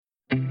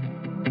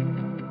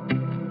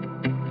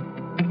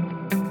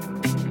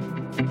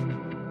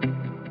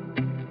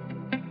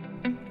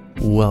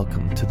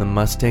Welcome to the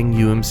Mustang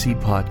UMC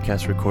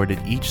podcast, recorded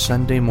each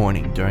Sunday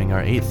morning during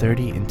our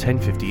 8:30 and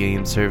 10:50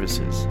 a.m.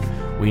 services.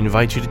 We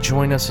invite you to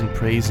join us in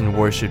praise and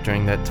worship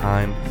during that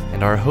time,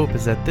 and our hope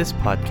is that this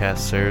podcast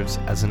serves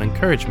as an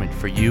encouragement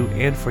for you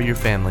and for your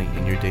family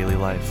in your daily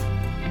life.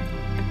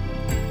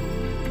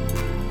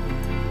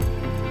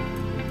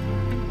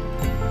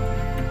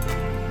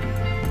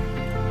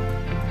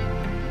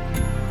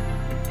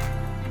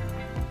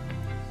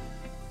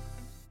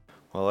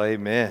 Well,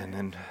 amen.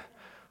 And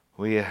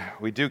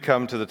we do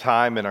come to the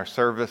time in our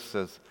service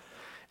as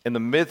in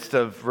the midst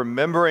of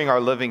remembering our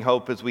living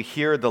hope as we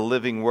hear the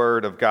living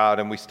word of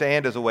God, and we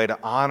stand as a way to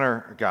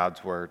honor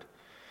God's word.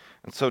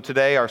 And so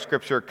today our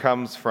scripture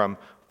comes from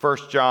 1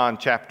 John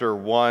chapter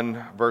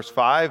 1, verse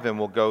 5, and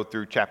we'll go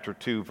through chapter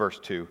 2, verse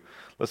 2.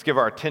 Let's give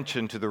our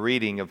attention to the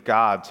reading of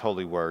God's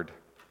holy word.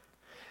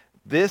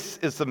 This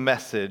is the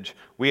message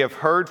we have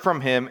heard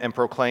from him and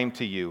proclaimed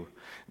to you,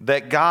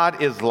 that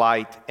God is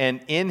light,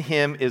 and in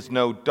him is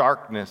no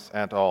darkness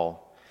at all.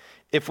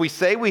 If we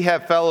say we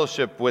have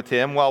fellowship with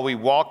him while we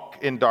walk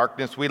in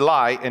darkness, we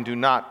lie and do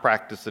not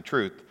practice the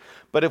truth.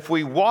 But if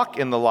we walk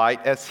in the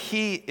light as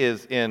he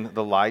is in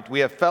the light,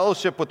 we have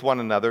fellowship with one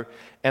another,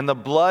 and the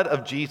blood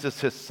of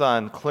Jesus, his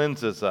son,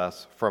 cleanses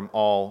us from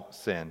all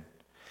sin.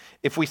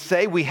 If we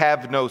say we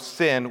have no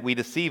sin, we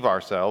deceive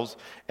ourselves,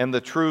 and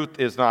the truth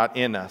is not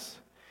in us.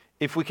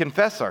 If we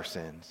confess our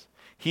sins,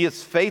 he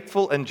is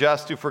faithful and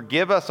just to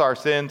forgive us our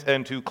sins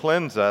and to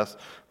cleanse us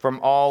from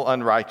all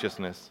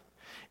unrighteousness.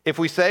 If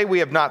we say we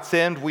have not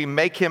sinned, we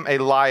make him a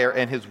liar,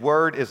 and his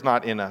word is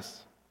not in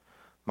us.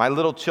 My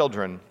little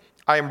children,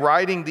 I am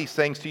writing these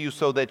things to you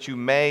so that you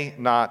may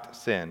not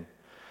sin.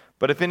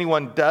 But if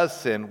anyone does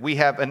sin, we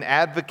have an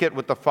advocate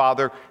with the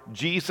Father,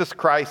 Jesus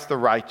Christ the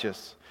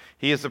righteous.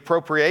 He is the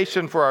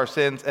propitiation for our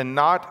sins, and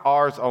not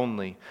ours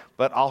only,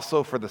 but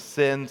also for the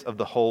sins of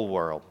the whole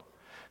world.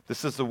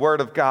 This is the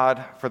word of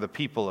God for the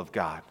people of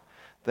God.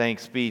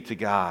 Thanks be to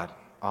God.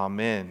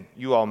 Amen.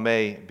 You all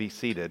may be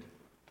seated.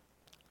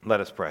 Let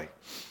us pray.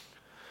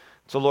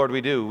 So, Lord,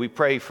 we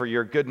pray for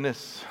your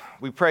goodness.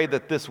 We pray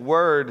that this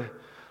word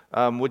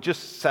would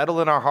just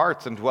settle in our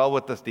hearts and dwell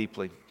with us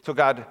deeply. So,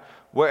 God,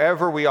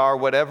 wherever we are,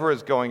 whatever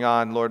is going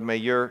on, Lord, may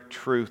your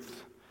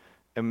truth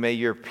and may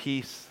your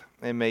peace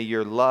and may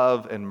your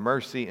love and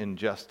mercy and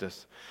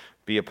justice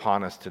be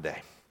upon us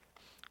today.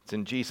 It's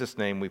in Jesus'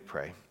 name we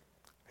pray.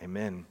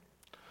 Amen.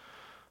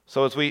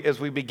 So as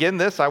we begin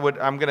this, I'm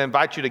going to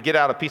invite you to get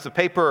out a piece of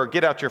paper or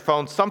get out your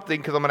phone, something,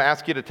 because I'm going to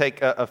ask you to take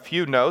a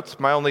few notes.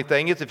 My only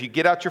thing is, if you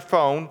get out your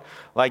phone,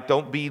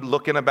 don't be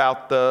looking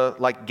about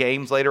the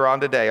games later on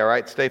today, all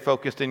right? Stay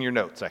focused in your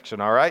notes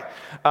section, all right?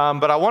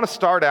 But I want to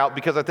start out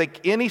because I think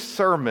any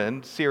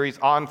sermon series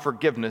on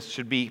forgiveness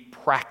should be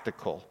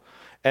practical,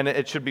 and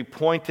it should be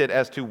pointed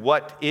as to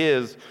what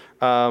is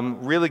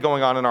really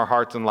going on in our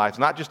hearts and lives.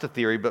 Not just a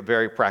theory, but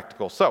very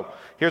practical. So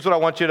here's what I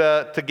want you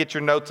to get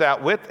your notes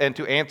out with and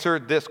to answer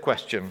this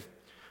question.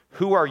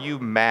 Who are you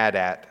mad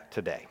at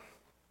today?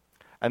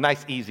 A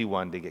nice, easy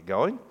one to get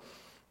going.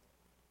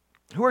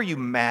 Who are you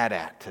mad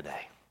at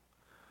today?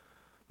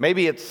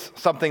 Maybe it's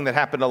something that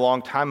happened a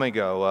long time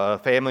ago, a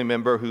family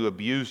member who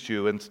abused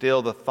you, and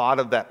still the thought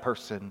of that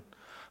person,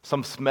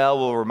 some smell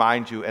will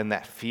remind you, and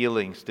that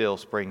feeling still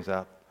springs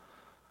up.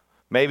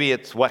 Maybe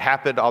it's what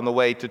happened on the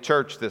way to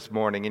church this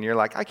morning, and you're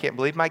like, I can't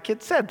believe my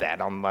kid said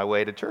that on my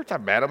way to church.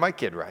 I'm mad at my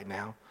kid right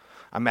now.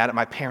 I'm mad at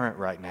my parent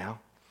right now.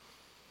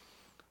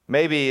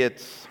 Maybe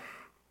it's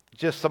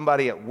just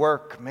somebody at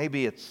work.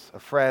 Maybe it's a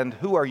friend.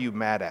 Who are you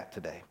mad at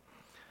today?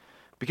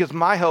 Because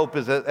my hope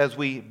is that as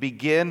we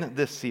begin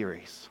this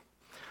series,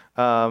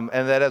 and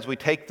that as we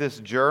take this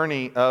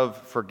journey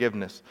of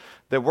forgiveness,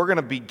 that we're going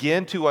to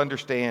begin to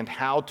understand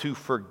how to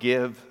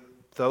forgive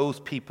those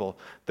people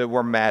that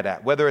we're mad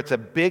at. Whether it's a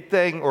big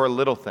thing or a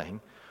little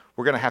thing,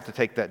 we're going to have to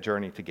take that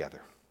journey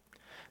together.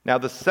 Now,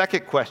 the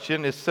second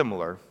question is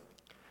similar,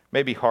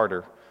 maybe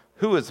harder.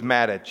 Who is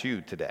mad at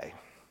you today?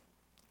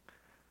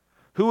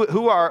 Who's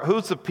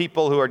the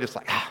people who are just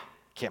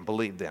can't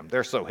believe them.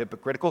 They're so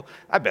hypocritical.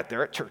 I bet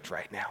they're at church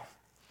right now.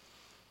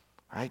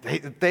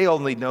 Right? They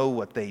only know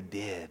what they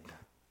did.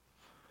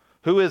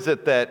 Who is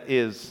it that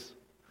is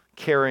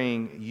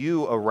carrying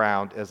you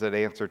around as an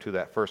answer to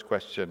that first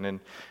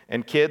question?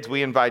 And kids,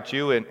 we invite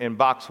you in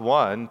box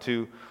 1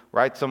 to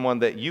write someone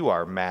that you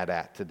are mad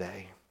at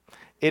today.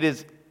 It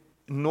is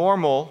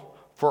normal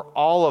for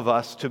all of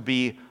us to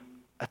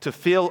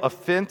feel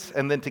offense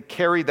and then to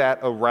carry that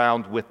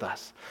around with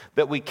us.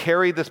 That we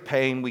carry this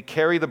pain, we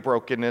carry the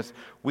brokenness,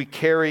 we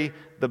carry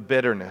the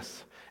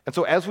bitterness. And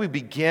so as we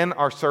begin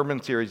our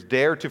sermon series,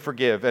 Dare to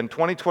Forgive, and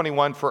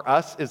 2021 for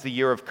us is the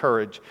year of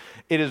courage,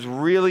 it is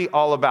really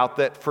all about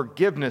that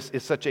forgiveness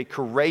is such a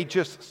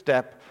courageous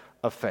step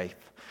of faith.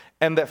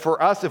 And that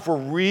for us, if we're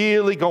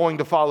really going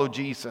to follow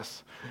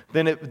Jesus,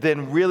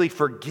 then really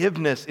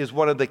forgiveness is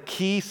one of the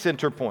key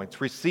center points,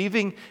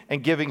 receiving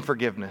and giving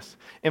forgiveness.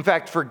 In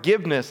fact,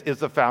 forgiveness is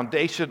the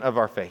foundation of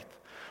our faith.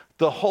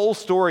 The whole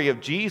story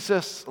of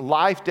Jesus'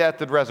 life,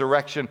 death, and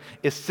resurrection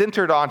is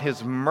centered on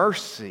his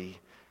mercy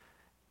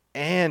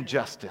and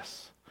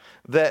justice.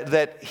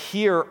 that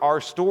here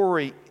our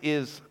story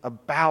is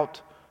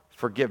about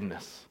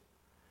forgiveness.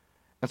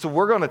 And so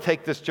we're going to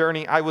take this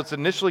journey. I was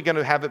initially going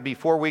to have it be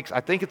 4 weeks. I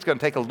think it's going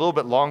to take a little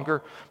bit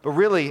longer. But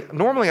really,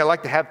 normally I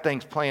like to have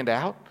things planned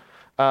out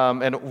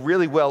and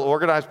really well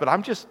organized. But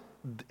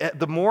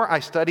the more I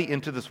study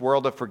into this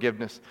world of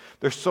forgiveness,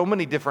 there's so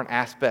many different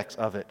aspects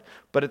of it.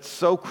 But it's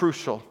so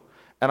crucial.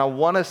 And I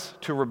want us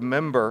to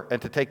remember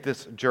and to take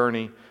this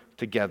journey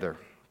together.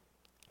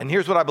 And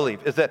here's what I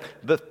believe, is that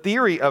the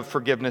theory of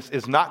forgiveness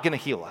is not going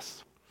to heal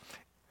us,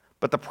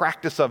 but the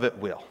practice of it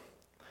will.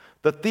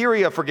 The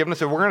theory of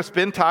forgiveness, and we're going to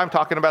spend time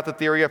talking about the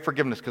theory of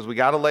forgiveness because we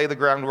got to lay the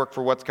groundwork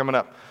for what's coming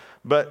up.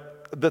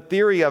 But the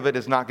theory of it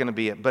is not going to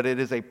be it, but it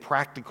is a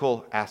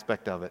practical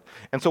aspect of it.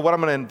 And so what I'm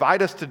going to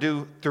invite us to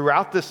do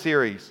throughout this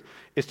series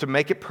is to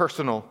make it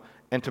personal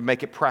and to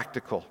make it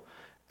practical.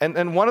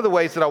 And one of the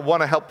ways that I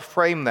want to help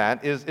frame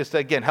that is to,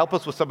 again, help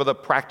us with some of the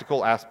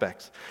practical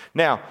aspects.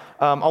 Now,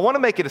 I want to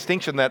make a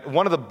distinction that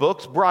one of the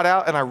books brought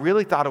out, and I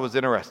really thought it was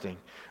interesting,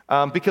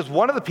 because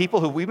one of the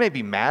people who we may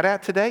be mad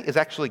at today is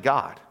actually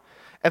God.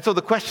 And so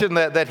the question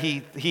that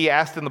he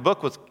asked in the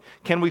book was,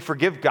 can we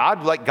forgive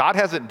God? Like, God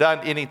hasn't done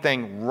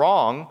anything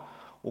wrong.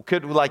 Well,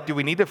 do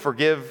we need to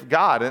forgive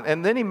God?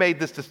 And then he made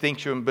this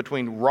distinction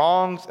between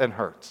wrongs and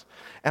hurts.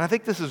 And I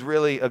think this is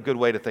really a good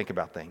way to think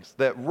about things.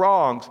 That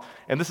wrongs,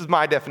 and this is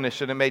my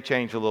definition, it may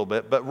change a little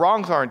bit, but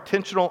wrongs are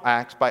intentional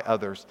acts by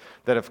others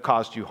that have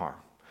caused you harm.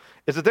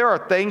 Is that there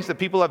are things that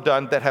people have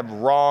done that have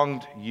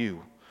wronged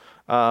you.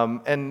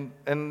 And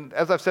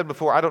as I've said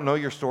before, I don't know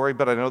your story,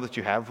 but I know that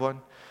you have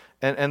one.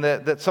 And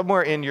that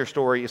somewhere in your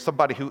story is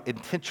somebody who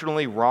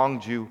intentionally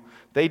wronged you.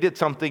 They did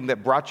something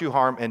that brought you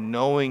harm and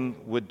knowing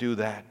would do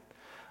that.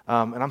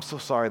 And I'm so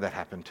sorry that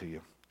happened to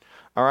you.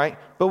 All right?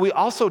 But we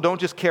also don't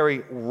just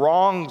carry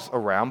wrongs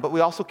around, but we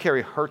also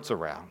carry hurts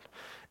around.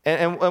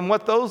 And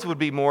what those would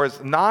be more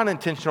is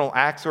non-intentional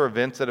acts or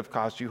events that have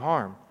caused you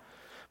harm.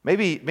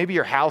 Maybe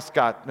your house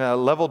got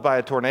leveled by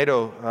a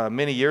tornado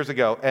many years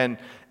ago, and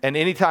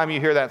anytime you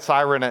hear that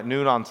siren at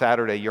noon on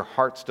Saturday, your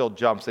heart still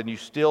jumps, and you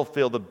still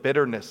feel the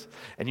bitterness,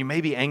 and you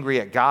may be angry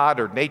at God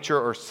or nature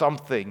or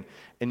something,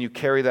 and you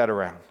carry that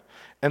around.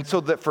 And so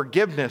that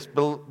forgiveness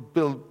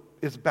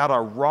is about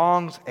our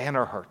wrongs and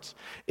our hurts.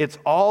 It's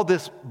all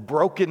this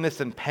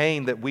brokenness and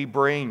pain that we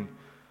bring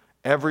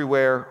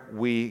everywhere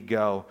we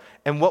go.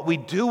 And what we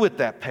do with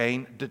that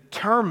pain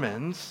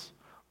determines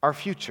our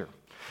future.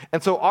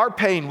 And so our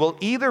pain will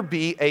either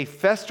be a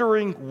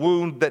festering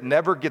wound that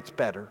never gets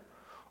better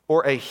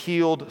or a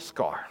healed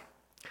scar.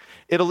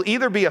 It'll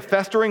either be a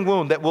festering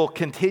wound that will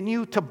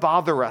continue to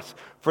bother us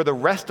for the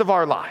rest of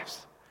our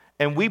lives.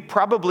 And we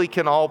probably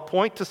can all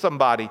point to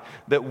somebody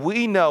that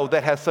we know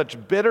that has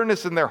such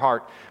bitterness in their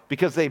heart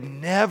because they've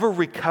never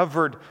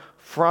recovered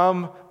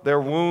from their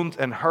wounds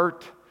and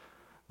hurt,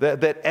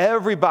 that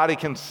everybody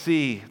can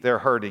see they're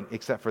hurting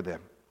except for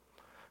them.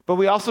 But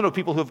we also know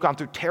people who have gone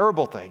through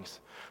terrible things,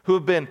 who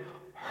have been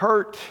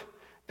hurt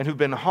and who've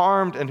been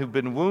harmed and who've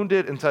been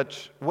wounded in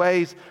such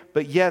ways,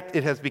 but yet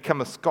it has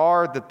become a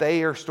scar that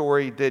their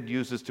story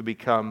uses to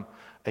become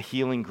a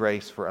healing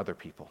grace for other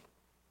people.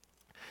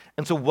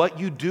 And so what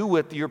you do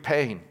with your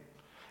pain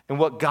and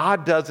what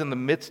God does in the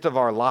midst of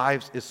our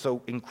lives is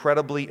so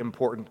incredibly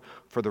important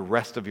for the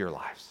rest of your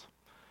lives.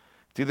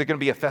 It's either going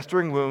to be a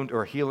festering wound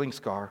or a healing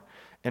scar,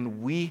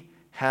 and we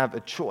have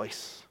a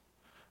choice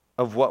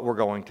of what we're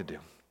going to do.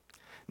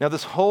 Now,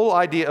 this whole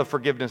idea of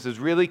forgiveness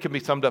can be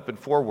summed up in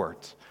 4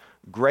 words: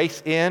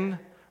 grace in,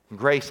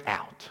 grace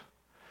out.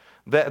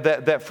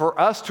 That for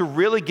us to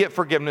really get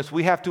forgiveness,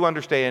 we have to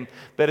understand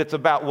that it's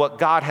about what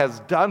God has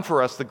done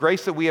for us, the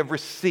grace that we have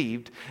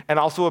received, and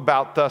also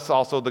about thus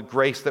also the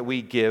grace that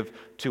we give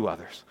to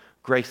others.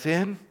 Grace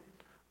in,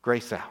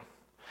 grace out.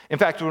 In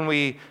fact, when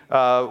we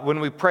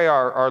pray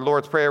our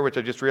Lord's Prayer, which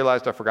I just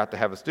realized I forgot to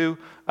have us do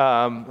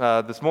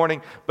this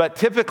morning, but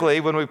typically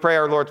when we pray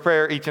our Lord's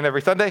Prayer each and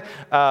every Sunday,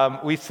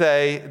 we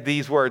say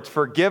these words: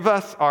 forgive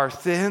us our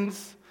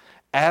sins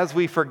as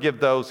we forgive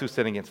those who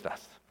sin against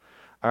us.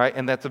 All right,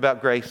 and that's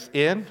about grace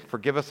in,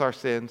 forgive us our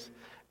sins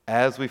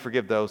as we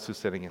forgive those who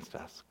sin against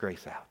us.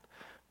 Grace out.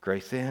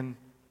 Grace in,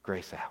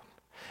 grace out.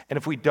 And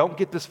if we don't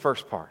get this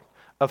first part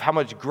of how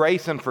much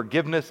grace and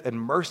forgiveness and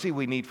mercy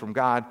we need from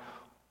God,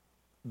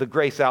 the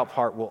grace out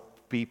part will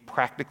be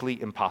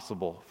practically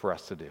impossible for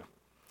us to do.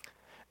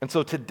 And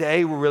so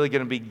today we're really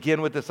going to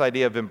begin with this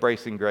idea of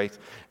embracing grace.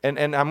 And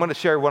I'm going to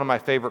share one of my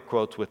favorite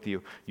quotes with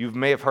you. You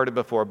may have heard it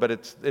before, but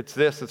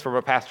it's from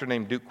a pastor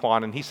named Duke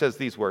Kwon, and he says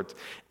these words: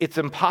 it's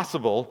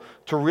impossible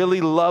to really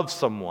love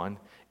someone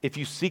if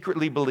you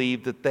secretly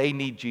believe that they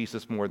need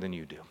Jesus more than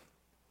you do.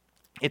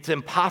 It's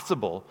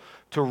impossible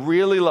to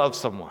really love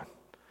someone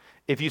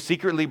if you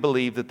secretly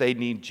believe that they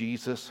need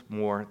Jesus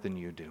more than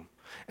you do.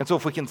 And so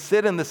if we can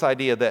sit in this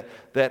idea that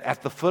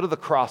at the foot of the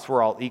cross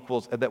we're all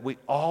equals and that we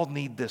all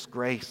need this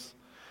grace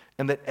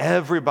and that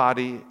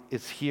everybody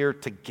is here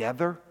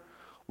together,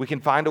 we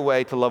can find a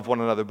way to love one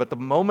another. But the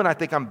moment I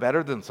think I'm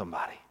better than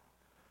somebody,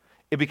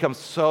 it becomes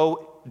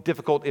so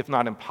difficult, if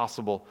not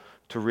impossible,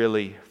 to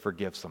really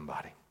forgive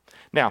somebody.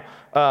 Now,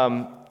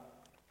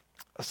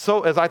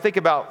 So as I think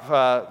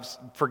about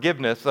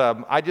forgiveness,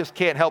 I just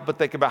can't help but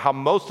think about how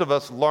most of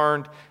us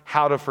learned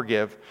how to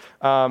forgive.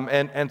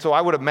 And so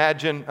I would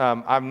imagine,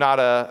 I'm not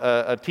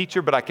a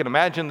teacher, but I can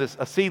imagine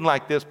a scene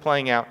like this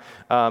playing out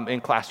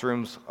in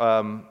classrooms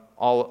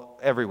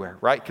everywhere,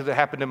 right? Because it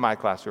happened in my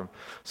classroom.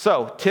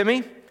 So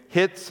Timmy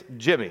hits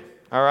Jimmy,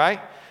 all right?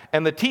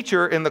 And the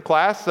teacher in the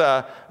class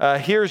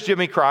hears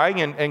Jimmy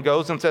crying and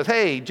goes and says,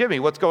 "Hey, Jimmy,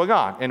 what's going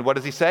on?" And what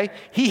does he say?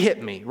 "He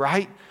hit me,"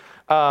 right?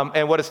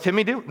 And what does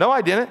Timmy do? "No,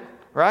 I didn't,"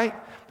 right?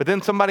 But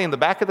then somebody in the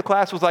back of the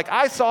class was like,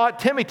 "I saw it.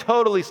 Timmy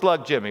totally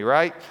slugged Jimmy,"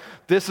 right?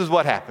 This is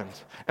what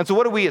happens. And so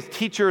what do we as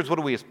teachers, what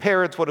do we as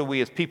parents, what do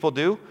we as people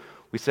do?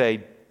 We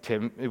say,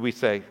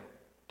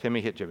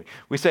 Timmy hit Jimmy.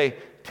 We say,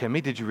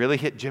 "Timmy, did you really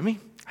hit Jimmy?"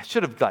 I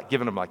should have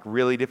given them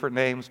really different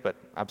names, but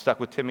I'm stuck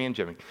with Timmy and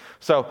Jimmy.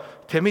 So,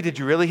 "Timmy, did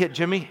you really hit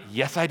Jimmy?"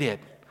 "Yes, I did."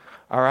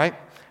 All right?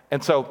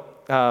 And so,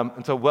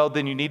 well,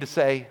 then you need to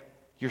say,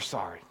 "You're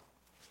sorry."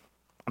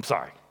 "I'm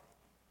sorry."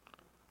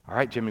 "All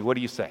right, Jimmy, what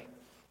do you say?"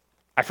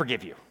 "I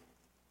forgive you."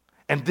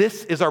 And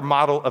this is our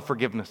model of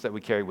forgiveness that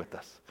we carry with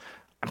us.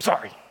 "I'm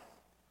sorry.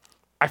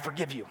 I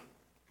forgive you."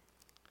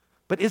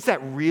 But is that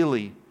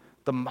really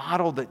the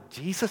model that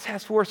Jesus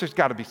has for us? There's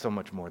got to be so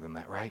much more than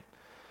that, right?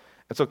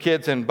 And so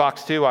kids, in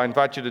box 2, I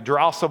invite you to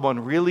draw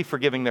someone really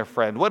forgiving their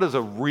friend. What does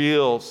a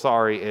real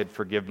sorry and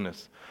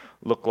forgiveness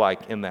look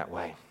like in that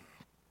way?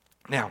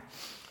 Now,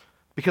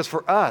 because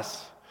for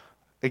us,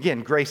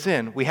 again, Grace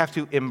In, we have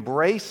to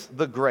embrace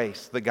the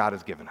grace that God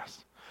has given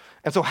us.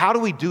 And so how do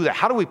we do that?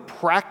 How do we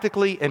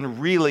practically and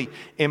really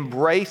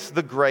embrace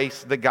the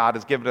grace that God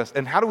has given us?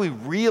 And how do we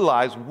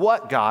realize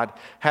what God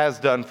has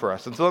done for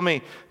us? And so let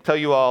me tell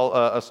you all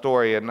a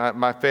story. And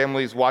my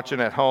family's watching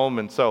at home.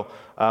 And so,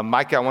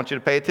 Micah, I want you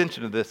to pay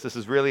attention to this. This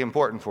is really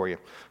important for you.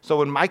 So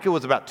when Micah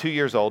was about 2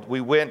 years old,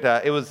 we went,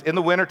 it was in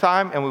the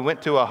wintertime, and we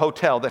went to a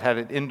hotel that had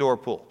an indoor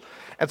pool.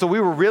 And so we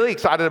were really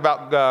excited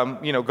about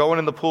going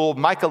in the pool.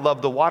 Micah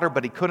loved the water,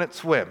 but he couldn't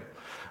swim.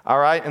 All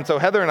right, and so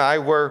Heather and I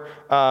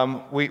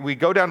we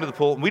go down to the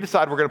pool, and we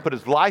decide we're going to put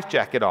his life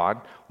jacket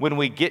on when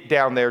we get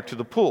down there to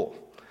the pool.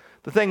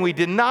 The thing we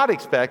did not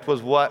expect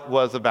was what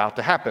was about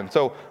to happen.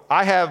 So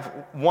I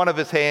have one of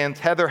his hands,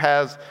 Heather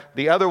has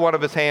the other one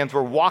of his hands.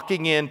 We're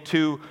walking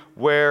into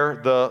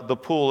where the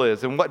pool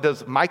is. And what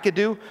does Micah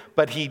do?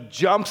 But he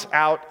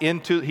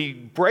he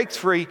breaks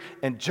free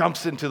and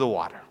jumps into the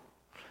water.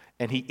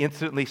 And he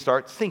instantly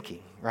starts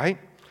sinking, right?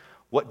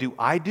 What do?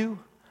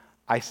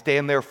 I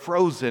stand there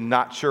frozen,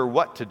 not sure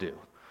what to do.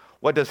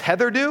 What does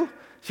Heather do?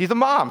 She's a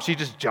mom. She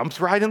just jumps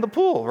right in the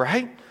pool,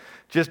 right?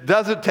 Just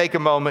doesn't take a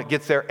moment,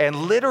 gets there, and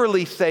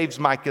literally saves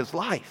Micah's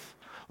life.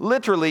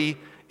 Literally,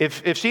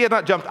 if she had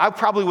not jumped, I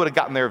probably would have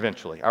gotten there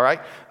eventually, all right?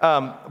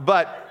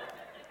 But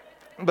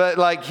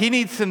he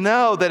needs to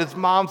know that his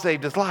mom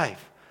saved his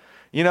life.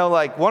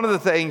 One of the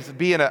things,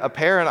 being a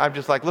parent, I'm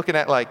just looking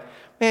at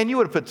man, you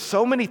would have put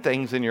so many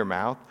things in your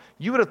mouth.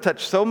 You would have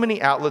touched so many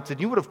outlets,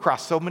 and you would have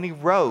crossed so many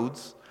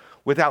roads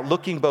without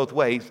looking both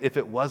ways if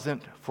it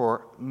wasn't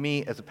for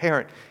me as a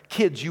parent.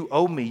 Kids, you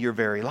owe me your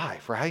very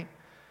life, right?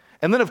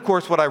 And then, of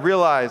course, what I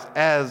realize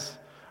as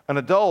an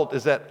adult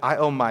is that I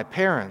owe my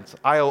parents.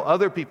 I owe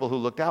other people who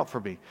looked out for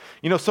me.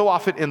 So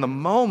often in the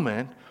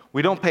moment,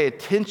 we don't pay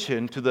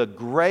attention to the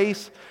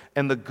grace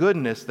and the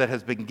goodness that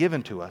has been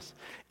given to us.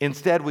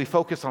 Instead, we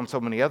focus on so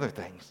many other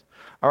things.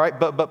 All right,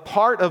 but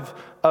part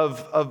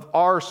of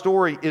our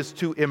story is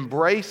to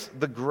embrace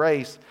the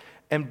grace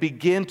and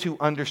begin to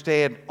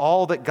understand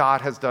all that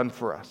God has done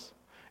for us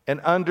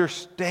and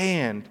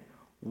understand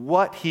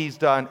what He's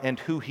done and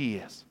who He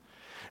is.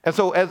 And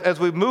so as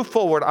we move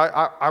forward,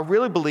 I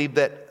really believe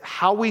that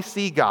how we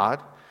see God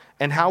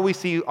and how we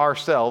see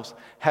ourselves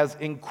has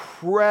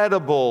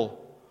incredible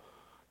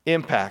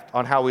impact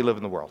on how we live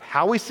in the world.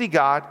 How we see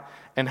God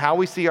and how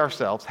we see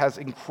ourselves has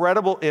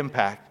incredible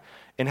impact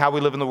in how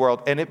we live in the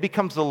world, and it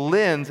becomes the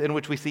lens in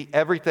which we see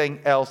everything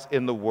else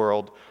in the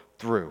world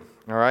through,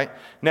 all right?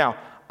 Now,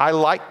 I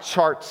like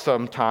charts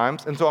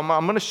sometimes, and so I'm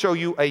going to show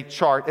you a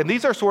chart. And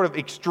these are sort of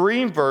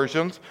extreme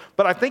versions,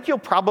 but I think you'll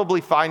probably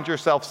find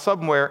yourself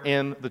somewhere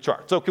in the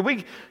chart. So can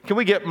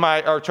we get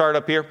our chart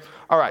up here?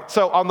 All right,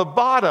 so on the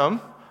bottom,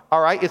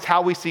 all right, is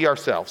how we see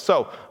ourselves.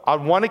 So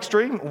on one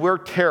extreme, we're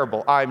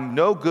terrible. I'm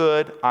no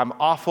good. I'm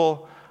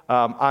awful.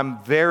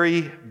 I'm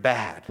very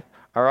bad.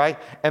 All right?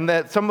 And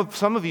that some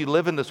of you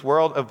live in this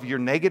world of your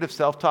negative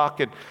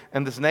self-talk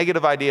and this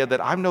negative idea that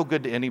I'm no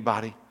good to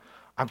anybody.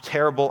 I'm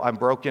terrible, I'm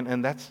broken,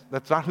 and that's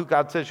not who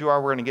God says you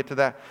are. We're going to get to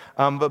that.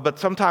 But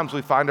sometimes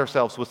we find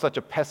ourselves with such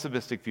a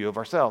pessimistic view of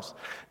ourselves.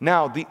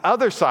 Now, the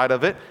other side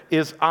of it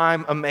is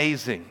I'm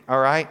amazing, all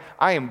right?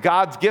 I am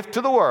God's gift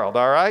to the world,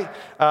 all right?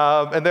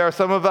 And there are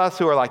some of us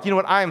who are like, you know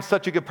what, I am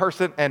such a good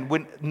person, and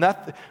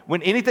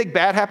when anything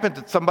bad happens,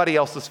 it's somebody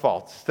else's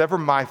fault. It's never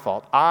my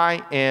fault.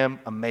 I am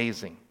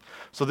amazing.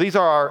 So these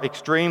are our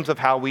extremes of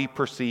how we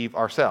perceive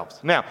ourselves.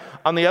 Now,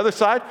 on the other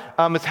side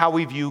is how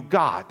we view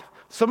God.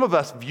 Some of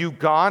us view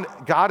God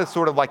as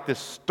sort of like this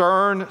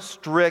stern,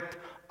 strict,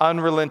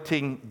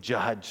 unrelenting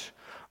judge,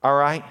 all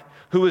right,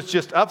 who is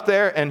just up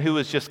there and who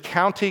is just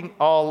counting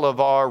all of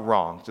our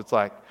wrongs. It's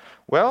like,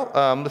 well,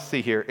 let's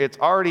see here. It's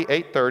already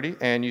 8:30,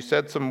 and you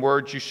said some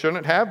words you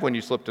shouldn't have when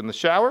you slipped in the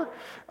shower.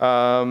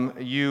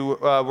 You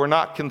were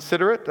not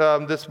considerate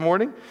this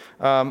morning.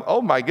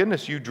 Oh my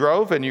goodness, you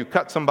drove and you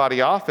cut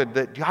somebody off, and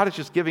that God is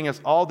just giving us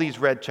all these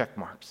red check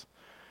marks.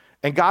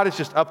 And God is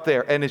just up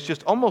there and is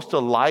just almost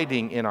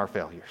delighting in our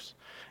failures.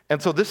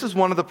 And so this is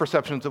one of the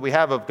perceptions that we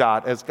have of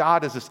God, as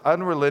God is this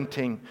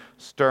unrelenting,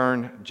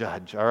 stern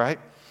judge, all right?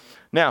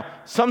 Now,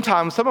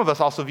 sometimes some of us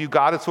also view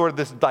God as sort of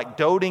this like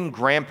doting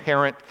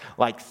grandparent,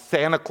 like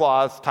Santa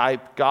Claus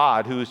type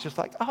God who is just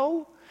like,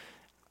 oh,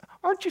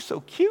 aren't you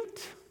so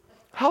cute?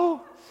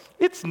 Oh,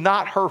 it's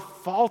not her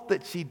fault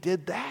that she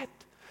did that.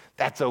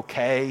 That's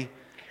okay.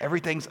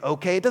 Everything's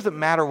okay. It doesn't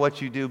matter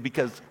what you do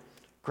because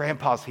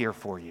Grandpa's here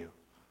for you.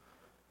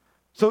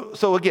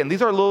 So again,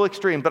 these are a little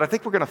extreme, but I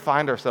think we're going to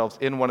find ourselves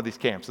in one of these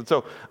camps. And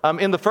so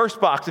in the first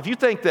box, if you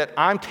think that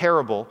I'm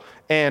terrible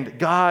and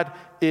God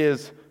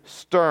is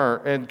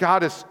stern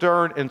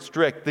and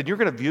strict, then you're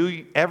going to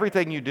view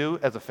everything you do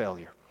as a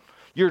failure.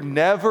 You're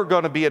never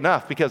going to be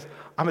enough because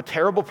I'm a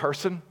terrible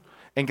person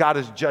and God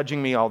is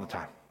judging me all the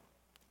time.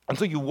 And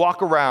so you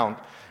walk around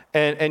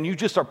and you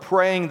just are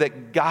praying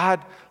that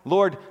God,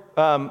 Lord,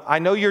 I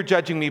know you're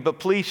judging me, but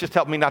please just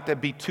help me not to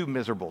be too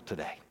miserable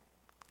today.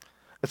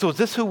 And so is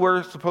this who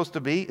we're supposed to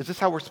be? Is this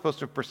how we're supposed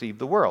to perceive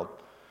the world?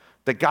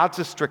 That God's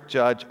a strict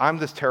judge, I'm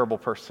this terrible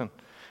person,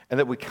 and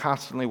that we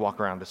constantly walk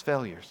around as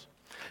failures.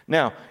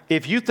 Now,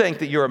 if you think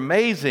that you're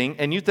amazing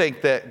and you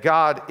think that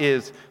God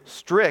is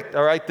strict,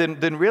 all right,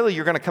 then really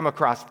you're going to come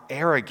across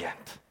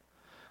arrogant,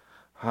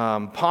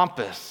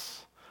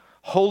 pompous,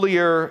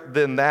 holier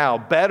than thou,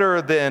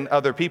 better than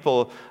other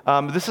people.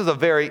 This is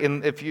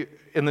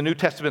in the New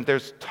Testament,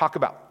 there's talk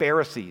about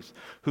Pharisees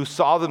who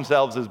saw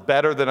themselves as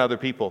better than other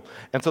people,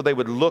 and so they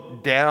would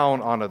look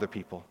down on other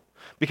people.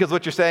 Because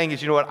what you're saying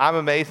is, you know what, I'm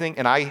amazing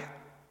and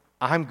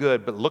I'm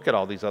good, but look at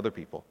all these other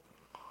people.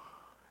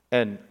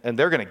 And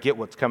they're going to get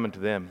what's coming to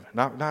them,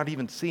 not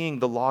even seeing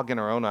the log in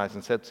our own eyes,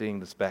 instead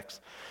seeing the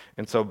specks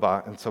and so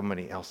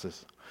many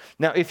else's.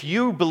 Now, if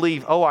you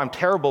believe, oh, I'm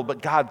terrible,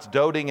 but God's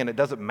doting and it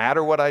doesn't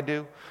matter what I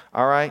do,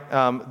 all right,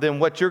 then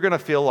what you're going to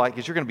feel like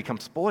is you're going to become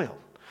spoiled.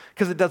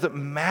 Because it doesn't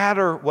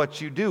matter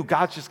what you do.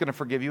 God's just going to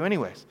forgive you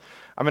anyways.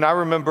 I mean, I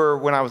remember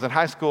when I was in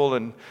high school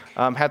and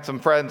had some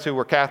friends who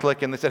were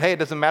Catholic, and they said, hey, it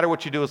doesn't matter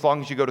what you do as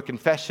long as you go to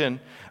confession.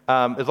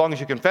 As long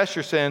as you confess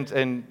your sins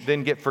and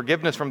then get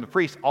forgiveness from the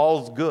priest,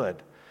 all's good.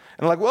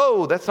 And I'm like,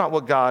 whoa, that's not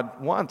what God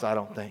wants, I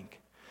don't think.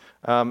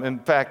 In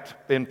fact,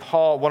 in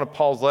one of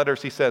Paul's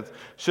letters, he says,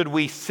 should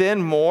we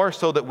sin more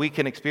so that we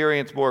can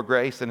experience more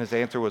grace? And his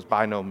answer was,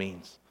 by no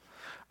means.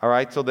 All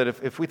right, so that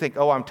if we think,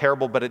 oh, I'm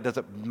terrible, but it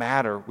doesn't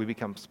matter, we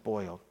become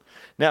spoiled.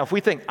 Now, if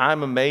we think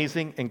I'm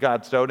amazing and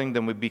God's doting,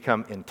 then we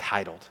become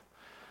entitled.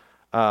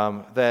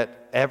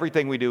 That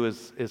everything we do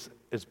is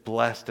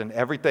blessed, and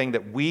everything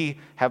that we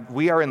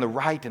are in the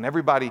right, and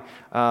everybody,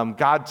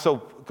 God's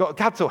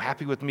so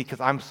happy with me because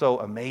I'm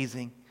so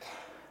amazing,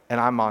 and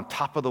I'm on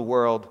top of the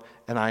world,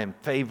 and I am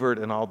favored,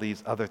 and all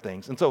these other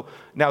things. And so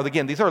now,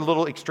 again, these are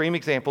little extreme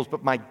examples,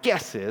 but my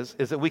guess is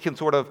that we can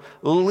sort of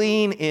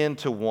lean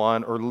into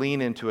one or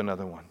lean into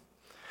another one.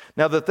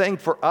 Now, the thing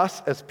for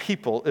us as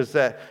people is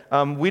that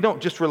we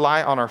don't just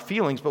rely on our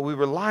feelings, but we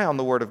rely on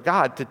the Word of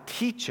God to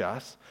teach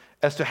us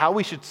as to how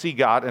we should see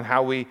God and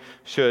how we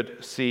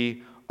should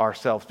see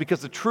ourselves. Because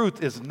the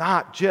truth is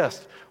not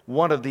just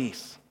one of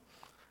these.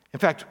 In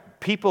fact,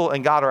 people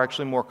and God are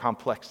actually more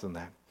complex than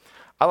that.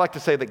 I like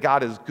to say that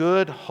God is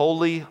good,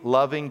 holy,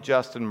 loving,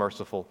 just, and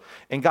merciful.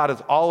 And God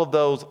is all of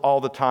those all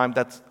the time.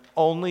 That's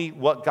only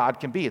what God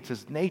can be. It's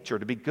his nature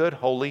to be good,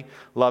 holy,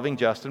 loving,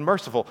 just, and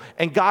merciful.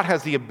 And God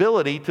has the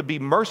ability to be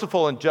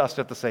merciful and just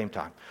at the same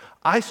time.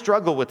 I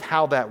struggle with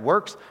how that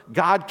works.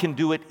 God can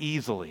do it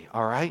easily,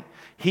 all right?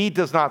 He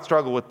does not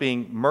struggle with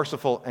being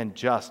merciful and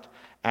just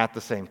at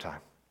the same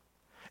time.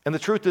 And the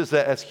truth is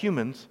that as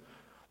humans,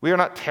 we are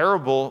not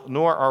terrible,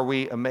 nor are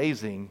we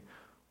amazing.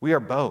 We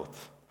are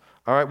both.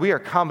 All right, we are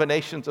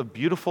combinations of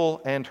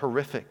beautiful and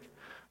horrific,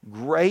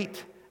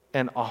 great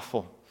and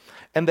awful.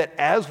 And that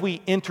as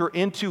we enter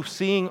into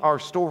seeing our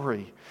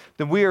story,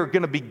 then we are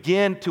going to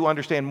begin to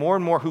understand more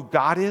and more who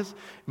God is,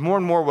 more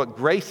and more what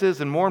grace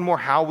is, and more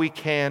how we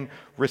can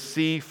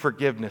receive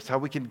forgiveness, how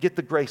we can get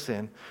the grace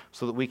in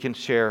so that we can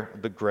share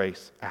the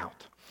grace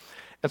out.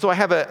 And so I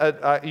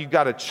have you've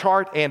got a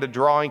chart and a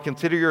drawing.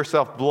 Consider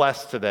yourself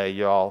blessed today,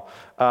 y'all,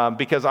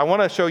 because I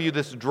want to show you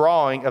this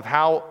drawing of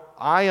how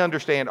I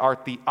understand our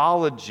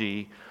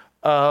theology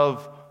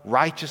of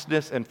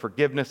righteousness and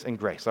forgiveness and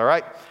grace, all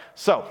right?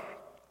 So,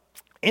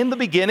 in the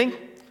beginning,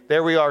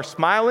 there we are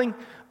smiling.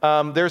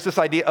 There's this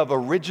idea of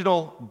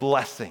original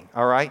blessing,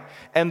 all right?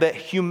 And that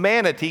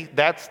humanity,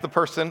 that's the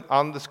person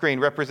on the screen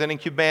representing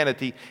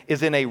humanity,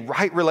 is in a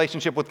right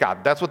relationship with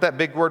God. That's what that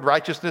big word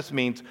righteousness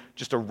means,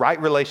 just a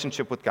right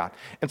relationship with God.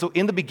 And so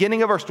in the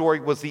beginning of our story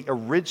was the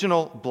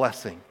original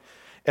blessing.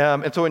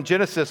 And so in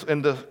Genesis,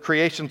 in the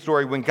creation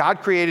story, when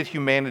God created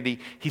humanity,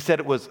 he said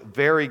it was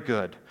very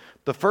good.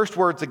 The first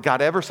words that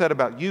God ever said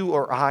about you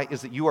or I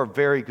is that you are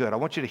very good. I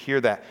want you to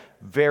hear that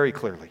very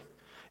clearly.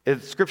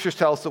 Scriptures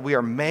tell us that we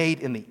are made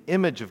in the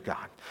image of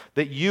God,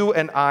 that you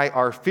and I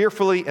are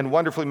fearfully and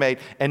wonderfully made,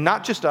 and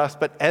not just us,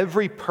 but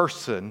every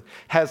person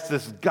has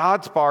this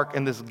God spark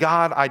and this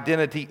God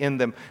identity in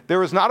them.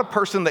 There is not a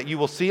person that you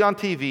will see on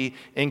TV,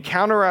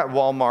 encounter at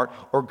Walmart,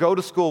 or go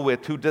to school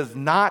with who does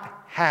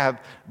not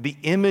have the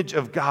image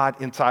of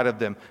God inside of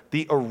them,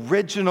 the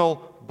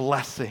original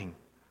blessing.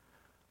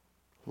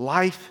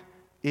 Life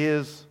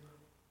is,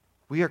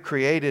 we are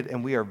created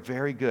and we are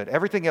very good.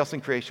 Everything else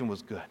in creation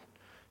was good.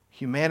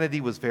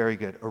 Humanity was very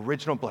good.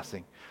 Original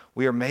blessing.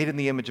 We are made in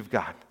the image of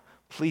God.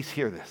 Please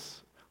hear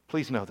this.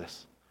 Please know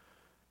this.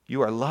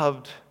 You are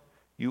loved.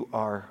 You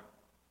are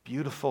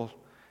beautiful.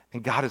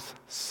 And God is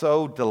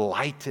so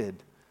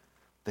delighted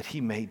that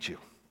He made you.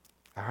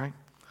 All right?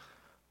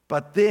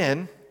 But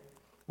then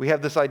we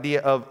have this idea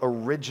of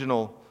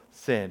original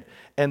sin.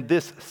 And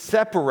this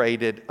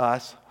separated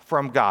us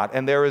from God.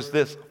 And there is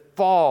this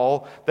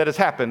fall that has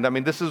happened. I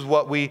mean, this is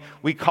what we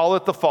call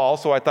it the fall,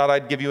 so I thought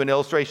I'd give you an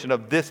illustration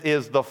of this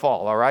is the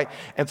fall, all right?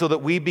 And so that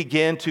we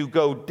begin to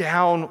go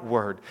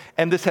downward,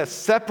 and this has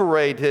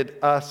separated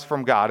us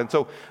from God. And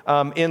so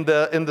in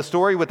the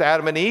story with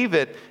Adam and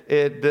Eve,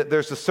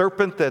 there's a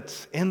serpent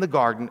that's in the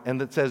garden,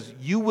 and that says,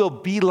 you will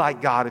be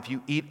like God if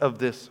you eat of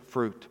this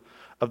fruit,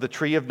 of the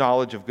tree of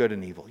knowledge of good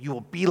and evil. You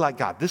will be like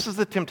God. This is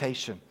the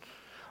temptation,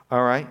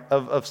 all right,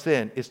 of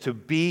sin, is to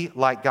be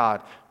like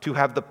God, to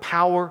have the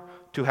power,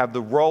 to have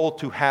the role,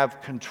 to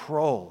have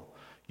control.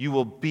 You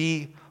will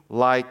be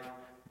like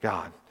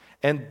God.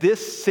 And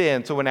this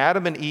sin, so when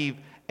Adam and Eve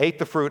ate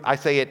the fruit, I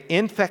say it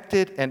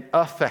infected and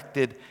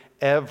affected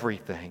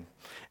everything.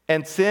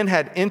 And sin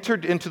had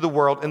entered into the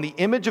world, and the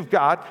image of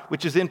God,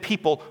 which is in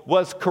people,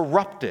 was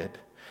corrupted.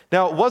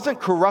 Now, it wasn't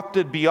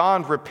corrupted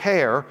beyond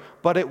repair,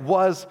 but it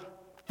was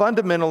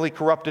fundamentally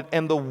corrupted,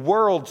 and the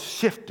world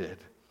shifted,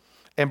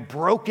 and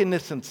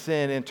brokenness and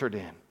sin entered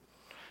in.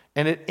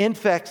 And it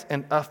infects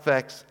and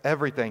affects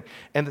everything.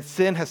 And the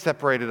sin has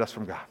separated us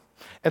from God.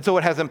 And so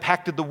it has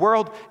impacted the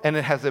world, and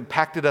it has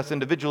impacted us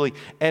individually.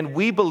 And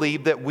we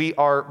believe that we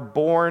are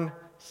born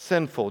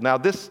sinful. Now,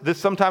 this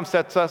sometimes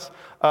sets us,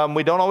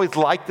 we don't always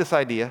like this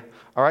idea,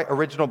 all right?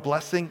 Original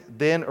blessing,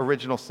 then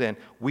original sin.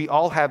 We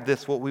all have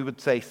this, what we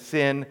would say,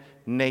 sin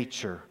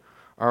nature,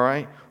 all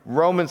right?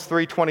 Romans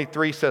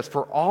 3:23 says,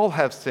 for all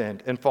have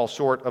sinned and fall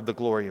short of the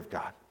glory of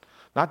God.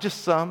 Not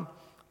just some,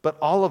 but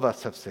all of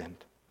us have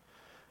sinned.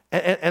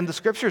 And the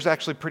scripture is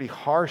actually pretty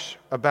harsh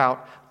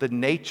about the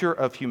nature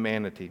of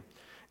humanity.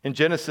 In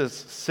Genesis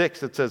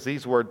 6, it says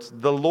these words,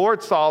 the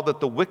Lord saw that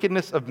the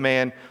wickedness of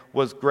man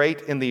was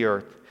great in the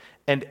earth,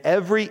 and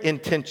every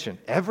intention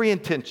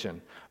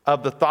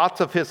of the thoughts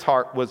of his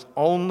heart was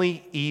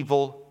only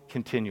evil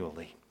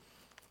continually.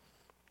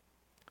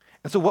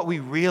 And so what we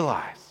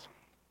realize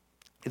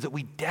is that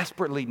we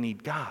desperately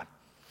need God.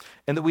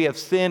 And that we have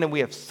sinned and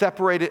we have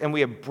separated and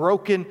we have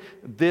broken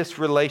this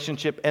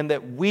relationship, and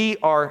that we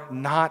are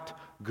not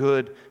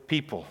good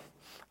people.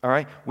 All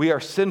right? We are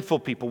sinful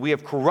people. We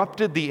have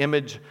corrupted the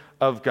image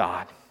of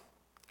God.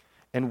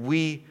 And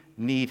we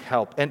need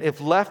help. And if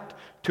left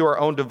to our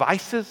own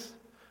devices,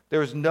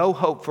 there is no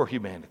hope for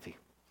humanity.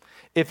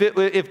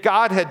 If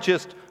God had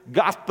just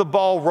got the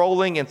ball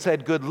rolling and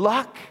said, good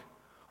luck,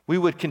 we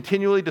would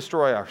continually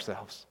destroy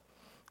ourselves.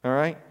 All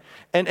right?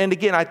 And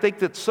again, I think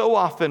that so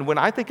often when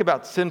I think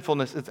about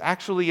sinfulness,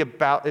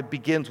 it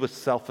begins with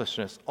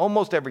selfishness.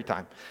 Almost every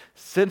time.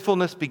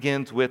 Sinfulness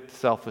begins with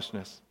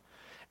selfishness.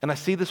 And I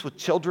see this with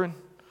children,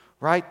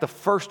 right? The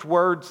first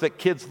words that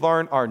kids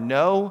learn are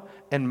no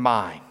and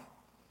mine.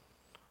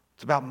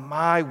 It's about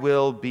my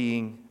will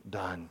being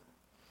done.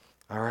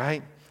 All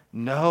right?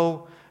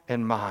 No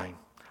and mine.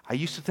 I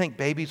used to think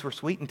babies were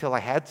sweet until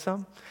I had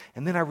some.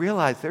 And then I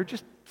realized they're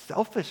just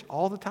selfish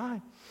all the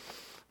time.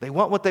 They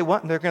want what they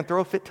want, and they're going to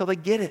throw a fit till they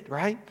get it,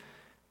 right?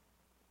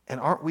 And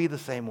aren't we the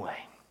same way,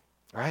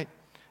 right?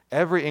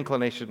 Every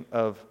inclination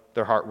of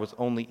their heart was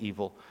only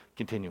evil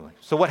continually.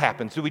 So what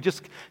happens? Do we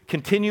just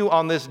continue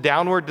on this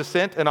downward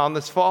descent and on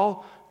this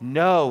fall?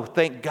 No,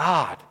 thank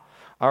God.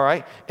 All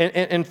right? And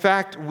in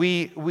fact,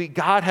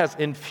 God has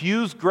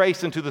infused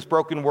grace into this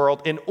broken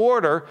world in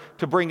order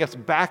to bring us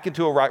back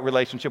into a right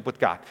relationship with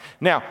God.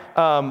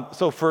 Now,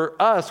 so for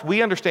us,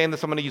 we understand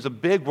this. I'm going to use a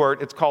big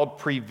word. It's called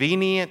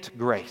prevenient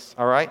grace.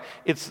 All right?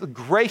 It's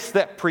grace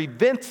that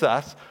prevents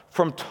us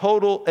from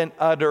total and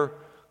utter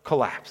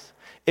collapse.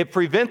 It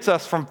prevents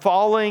us from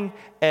falling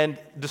and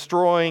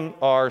destroying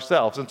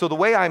ourselves. And so the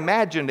way I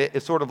imagined it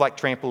is sort of like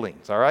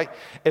trampolines, all right?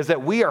 Is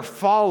that we are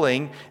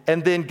falling,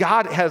 and then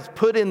God has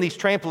put in these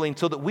trampolines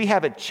so that we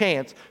have a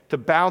chance to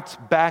bounce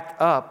back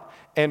up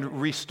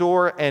and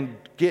restore and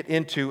get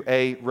into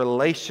a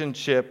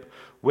relationship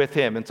with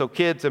Him. And so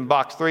kids, in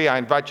box 3, I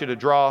invite you to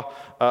draw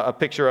a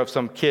picture of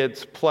some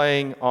kids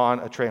playing on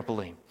a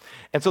trampoline.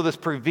 And so this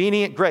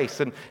prevenient grace,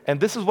 and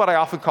this is what I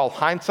often call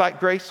hindsight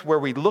grace, where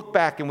we look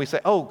back and we say,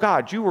 oh,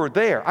 God, you were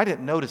there. I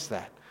didn't notice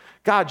that.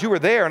 God, you were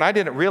there, and I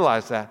didn't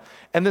realize that.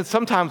 And then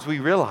sometimes we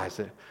realize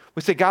it.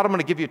 We say, God, I'm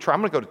going to give you a try. I'm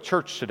going to go to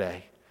church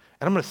today.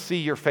 and I'm going to see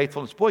your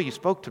faithfulness. Boy, you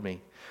spoke to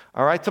me.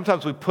 All right?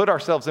 Sometimes we put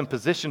ourselves in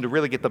position to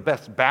really get the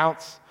best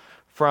bounce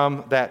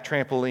from that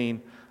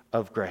trampoline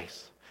of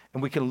grace.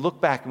 And we can look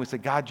back and we say,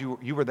 God,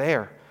 you were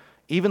there.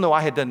 Even though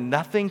I had done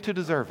nothing to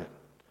deserve it,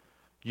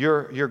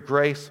 your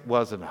grace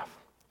was enough.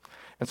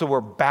 And so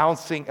we're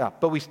bouncing up.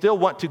 But we still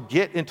want to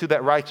get into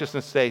that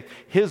righteousness state.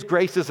 His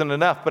grace isn't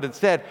enough, but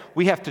instead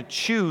we have to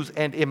choose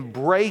and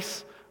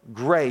embrace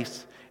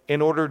grace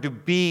in order to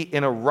be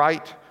in a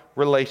right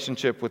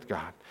relationship with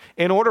God.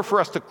 In order for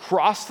us to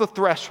cross the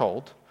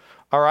threshold,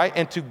 all right,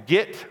 and to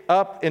get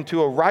up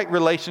into a right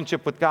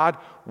relationship with God,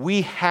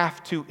 we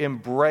have to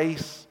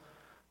embrace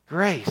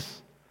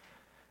grace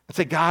and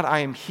say, God, I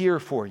am here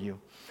for you.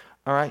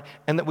 All right,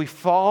 and that we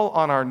fall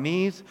on our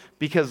knees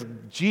because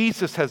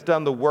Jesus has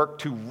done the work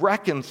to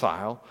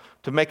reconcile,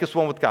 to make us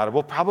one with God.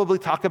 We'll probably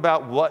talk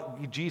about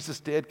what Jesus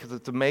did because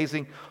it's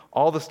amazing,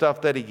 all the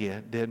stuff that he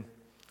did.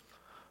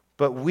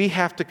 But we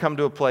have to come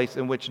to a place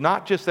in which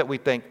not just that we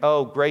think,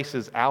 oh, grace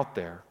is out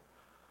there,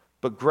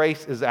 but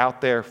grace is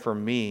out there for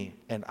me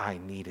and I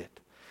need it.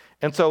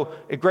 And so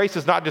grace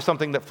is not just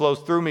something that flows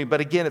through me,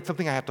 but again, it's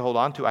something I have to hold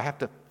on to. I have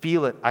to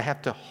feel it. I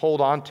have to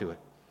hold on to it.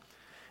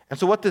 And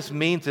so what this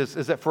means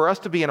is that for us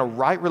to be in a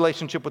right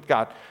relationship with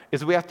God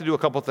is we have to do a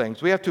couple things.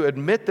 We have to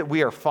admit that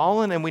we are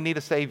fallen and we need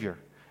a Savior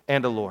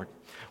and a Lord.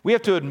 We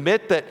have to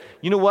admit that,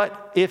 you know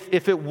what,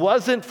 if it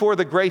wasn't for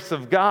the grace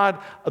of God,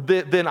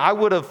 then I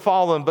would have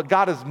fallen. But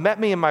God has met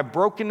me in my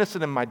brokenness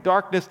and in my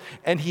darkness,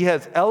 and he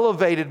has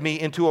elevated me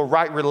into a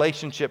right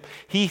relationship.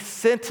 He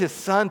sent his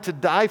son to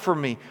die for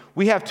me.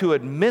 We have to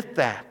admit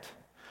that,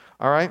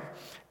 all right?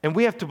 And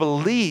we have to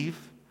believe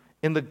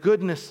in the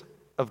goodness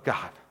of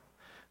God.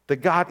 That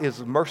God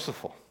is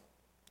merciful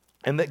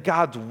and that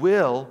God's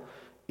will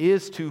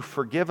is to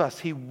forgive us.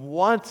 He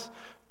wants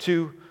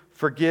to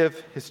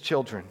forgive his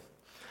children.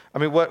 I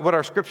mean, what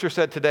our scripture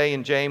said today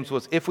in James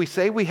was, if we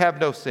say we have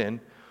no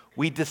sin,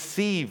 we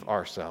deceive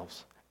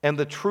ourselves and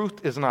the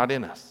truth is not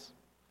in us.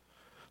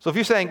 So if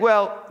you're saying,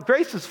 well,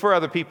 grace is for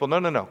other people.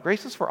 No.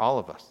 Grace is for all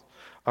of us.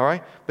 All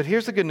right? But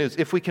here's the good news.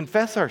 If we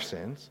confess our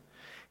sins,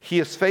 he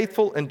is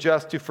faithful and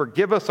just to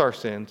forgive us our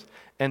sins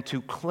and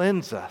to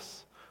cleanse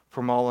us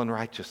from all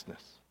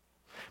unrighteousness.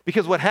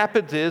 Because what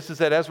happens is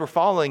that as we're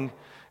falling,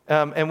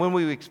 and when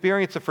we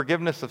experience the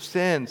forgiveness of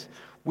sins,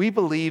 we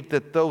believe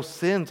that those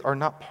sins are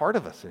not part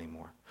of us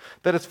anymore.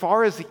 That as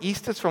far as the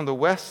east is from the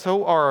west,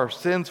 so are our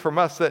sins from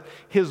us. That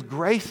his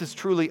grace is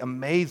truly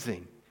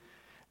amazing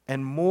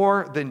and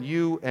more than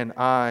you and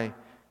I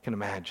can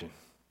imagine.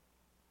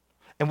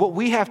 And what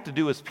we have to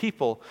do as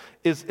people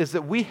is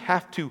that we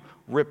have to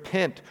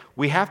repent.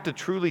 We have to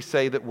truly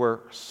say that we're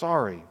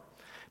sorry.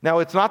 Now,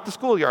 it's not the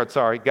schoolyard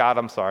sorry. God,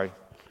 I'm sorry.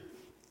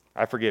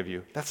 I forgive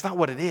you. That's not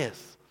what it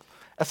is.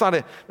 That's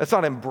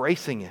not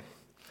embracing it.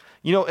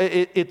 You know,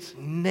 it's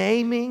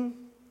naming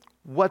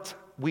what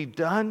we've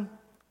done.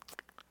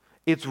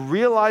 It's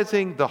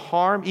realizing the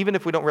harm, even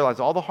if we don't realize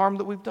all the harm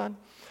that we've done,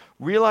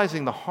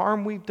 realizing the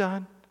harm we've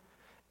done,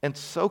 and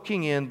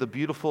soaking in the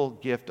beautiful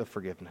gift of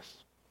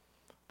forgiveness.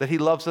 That he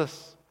loves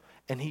us,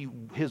 and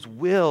his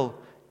will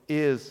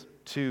is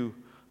to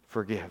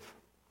forgive.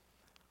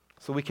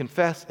 So we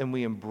confess and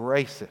we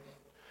embrace it.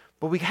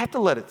 But we have to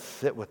let it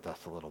sit with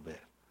us a little bit.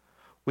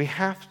 We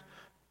have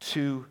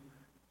to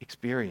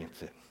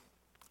experience it.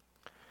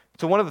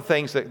 So one of the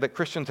things that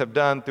Christians have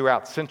done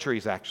throughout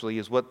centuries actually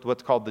is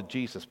what's called the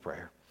Jesus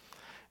Prayer.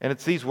 And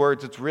it's these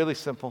words, it's really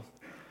simple.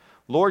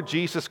 Lord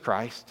Jesus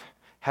Christ,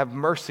 have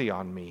mercy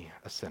on me,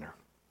 a sinner.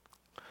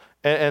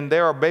 And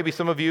there are maybe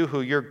some of you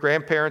who your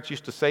grandparents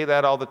used to say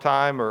that all the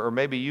time, or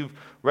maybe you've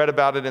read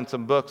about it in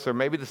some books, or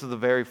maybe this is the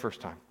very first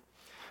time.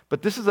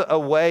 But this is a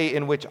way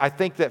in which I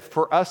think that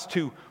for us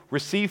to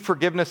receive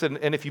forgiveness,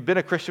 and if you've been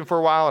a Christian for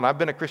a while, and I've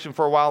been a Christian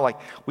for a while, like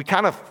we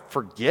kind of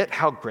forget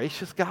how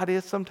gracious God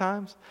is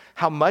sometimes,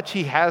 how much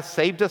he has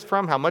saved us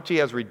from, how much he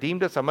has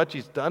redeemed us, how much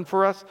he's done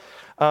for us,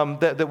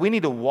 that we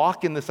need to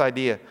walk in this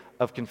idea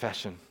of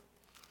confession.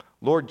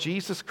 Lord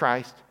Jesus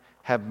Christ,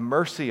 have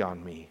mercy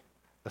on me,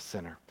 a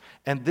sinner.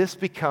 And this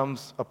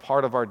becomes a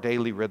part of our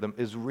daily rhythm,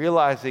 is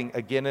realizing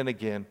again and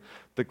again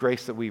the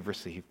grace that we've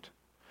received.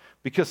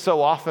 Because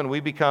so often we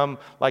become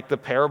like the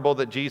parable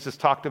that Jesus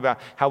talked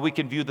about, how we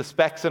can view the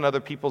specks in other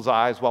people's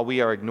eyes while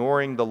we are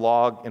ignoring the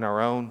log in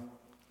our own.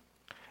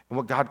 And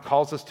what God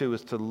calls us to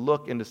is to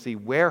look and to see,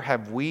 where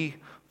have we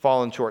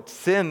fallen short?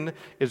 Sin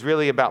is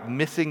really about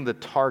missing the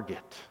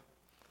target.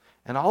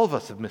 And all of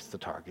us have missed the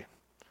target.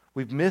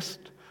 We've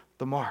missed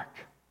the mark.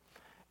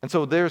 And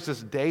so there's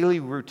this daily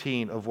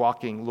routine of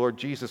walking, Lord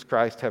Jesus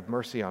Christ, have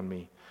mercy on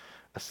me,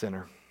 a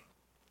sinner.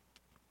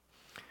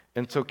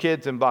 And so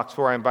kids, in box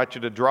 4, I invite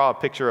you to draw a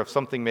picture of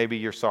something maybe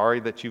you're sorry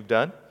that you've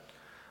done.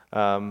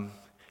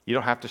 You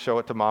don't have to show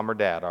it to mom or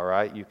dad, all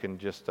right? You can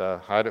just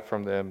hide it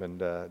from them and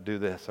do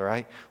this, all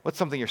right? What's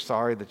something you're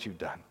sorry that you've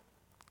done?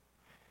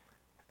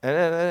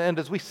 And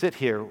as we sit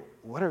here,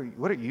 what are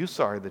you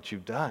sorry that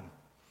you've done?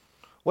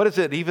 What is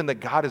it even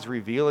that God is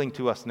revealing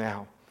to us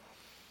now?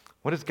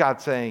 What is God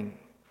saying?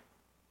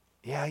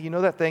 Yeah, you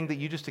know that thing that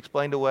you just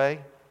explained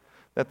away?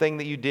 That thing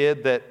that you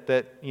did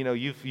that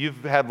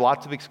you've had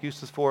lots of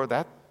excuses for,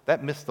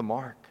 that missed the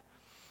mark.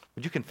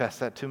 Would you confess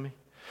that to me?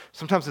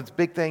 Sometimes it's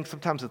big things,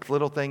 sometimes it's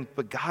little things,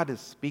 but God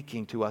is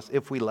speaking to us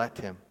if we let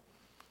him.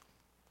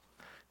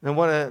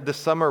 And this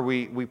summer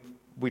we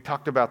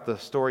talked about the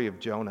story of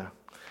Jonah,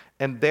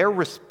 and their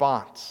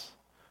response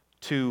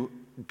to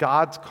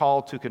God's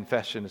call to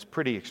confession is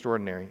pretty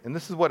extraordinary. And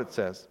this is what it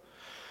says.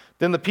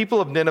 Then the people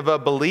of Nineveh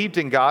believed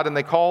in God, and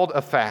they called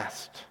a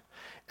fast.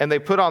 And they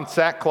put on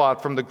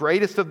sackcloth from the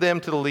greatest of them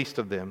to the least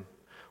of them.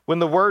 When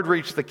the word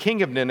reached the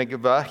king of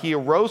Nineveh, he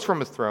arose from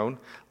his throne,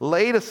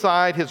 laid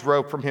aside his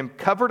robe from him,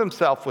 covered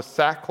himself with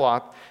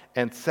sackcloth,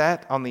 and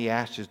sat on the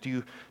ashes.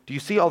 Do you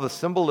see all the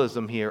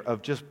symbolism here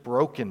of just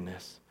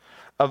brokenness?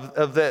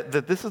 Of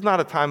that this is not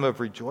a time of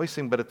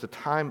rejoicing, but it's a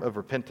time of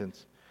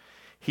repentance.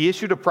 He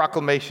issued a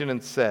proclamation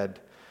and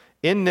said,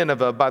 in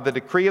Nineveh, by the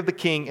decree of the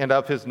king and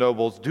of his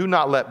nobles, do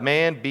not let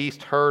man,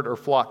 beast, herd, or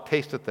flock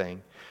taste a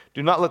thing.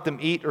 Do not let them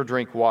eat or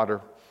drink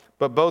water,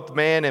 but both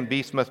man and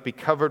beast must be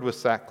covered with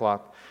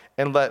sackcloth,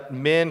 and let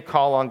men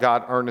call on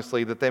God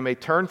earnestly, that they may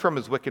turn from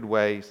his wicked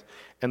ways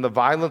and the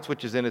violence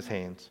which is in his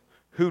hands.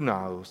 Who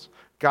knows?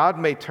 God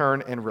may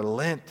turn and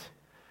relent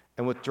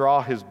and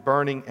withdraw his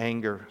burning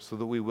anger so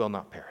that we will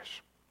not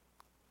perish.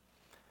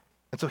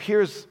 And so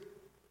here's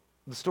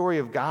the story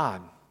of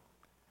God,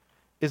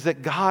 is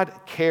that God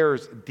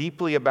cares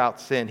deeply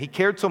about sin. He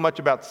cared so much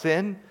about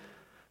sin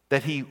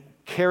that he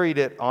carried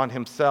it on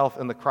himself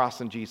in the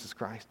cross in Jesus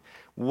Christ.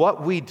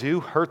 What we do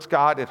hurts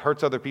God, it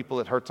hurts other people,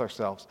 it hurts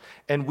ourselves.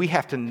 And we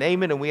have to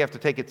name it and we have to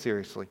take it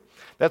seriously.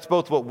 That's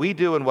both what we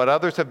do and what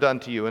others have done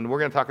to you. And we're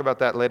going to talk about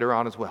that later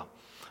on as well.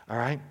 All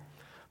right?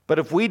 But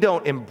if we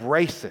don't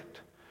embrace it,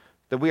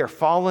 that we are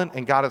fallen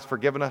and God has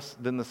forgiven us,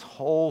 then this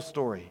whole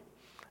story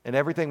and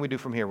everything we do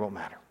from here won't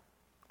matter.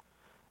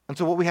 And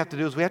so what we have to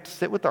do is we have to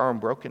sit with our own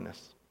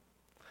brokenness.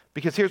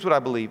 Because here's what I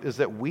believe, is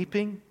that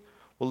weeping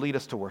will lead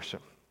us to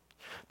worship.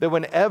 That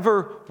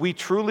whenever we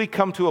truly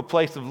come to a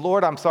place of,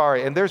 Lord, I'm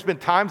sorry, and there's been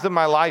times in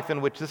my life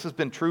in which this has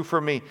been true for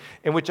me,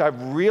 in which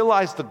I've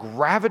realized the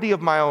gravity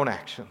of my own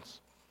actions,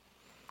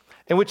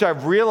 in which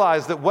I've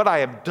realized that what I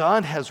have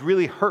done has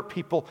really hurt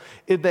people,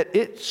 in that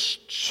it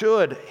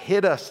should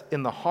hit us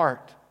in the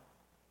heart,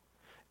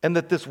 and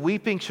that this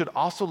weeping should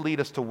also lead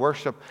us to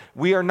worship.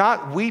 We are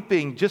not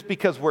weeping just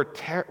because we're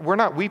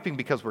not weeping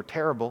because we're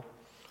terrible.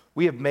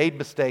 We have made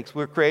mistakes.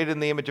 We're created in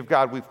the image of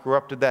God. We've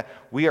corrupted that.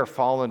 We are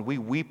fallen. We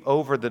weep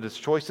over the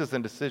choices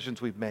and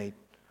decisions we've made.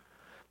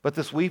 But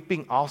this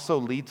weeping also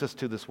leads us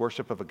to this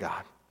worship of a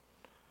God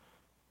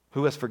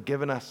who has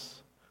forgiven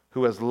us,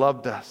 who has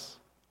loved us,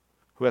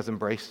 who has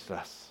embraced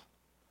us.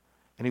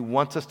 And he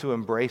wants us to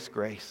embrace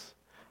grace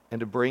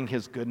and to bring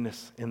his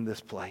goodness in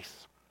this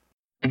place.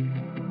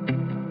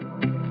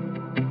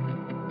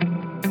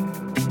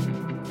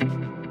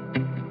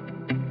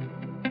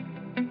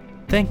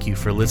 Thank you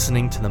for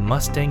listening to the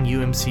Mustang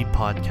UMC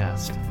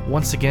podcast.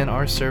 Once again,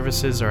 our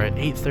services are at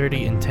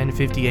 8:30 and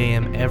 10:50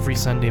 a.m. every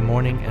Sunday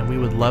morning, and we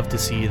would love to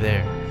see you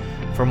there.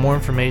 For more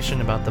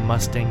information about the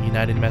Mustang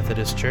United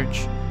Methodist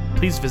Church,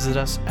 please visit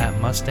us at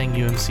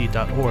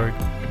mustangumc.org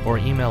or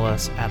email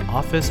us at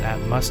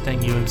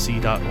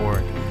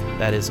office@mustangumc.org.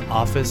 That is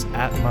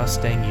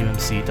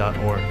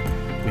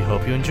office@mustangumc.org. We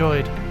hope you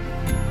enjoyed.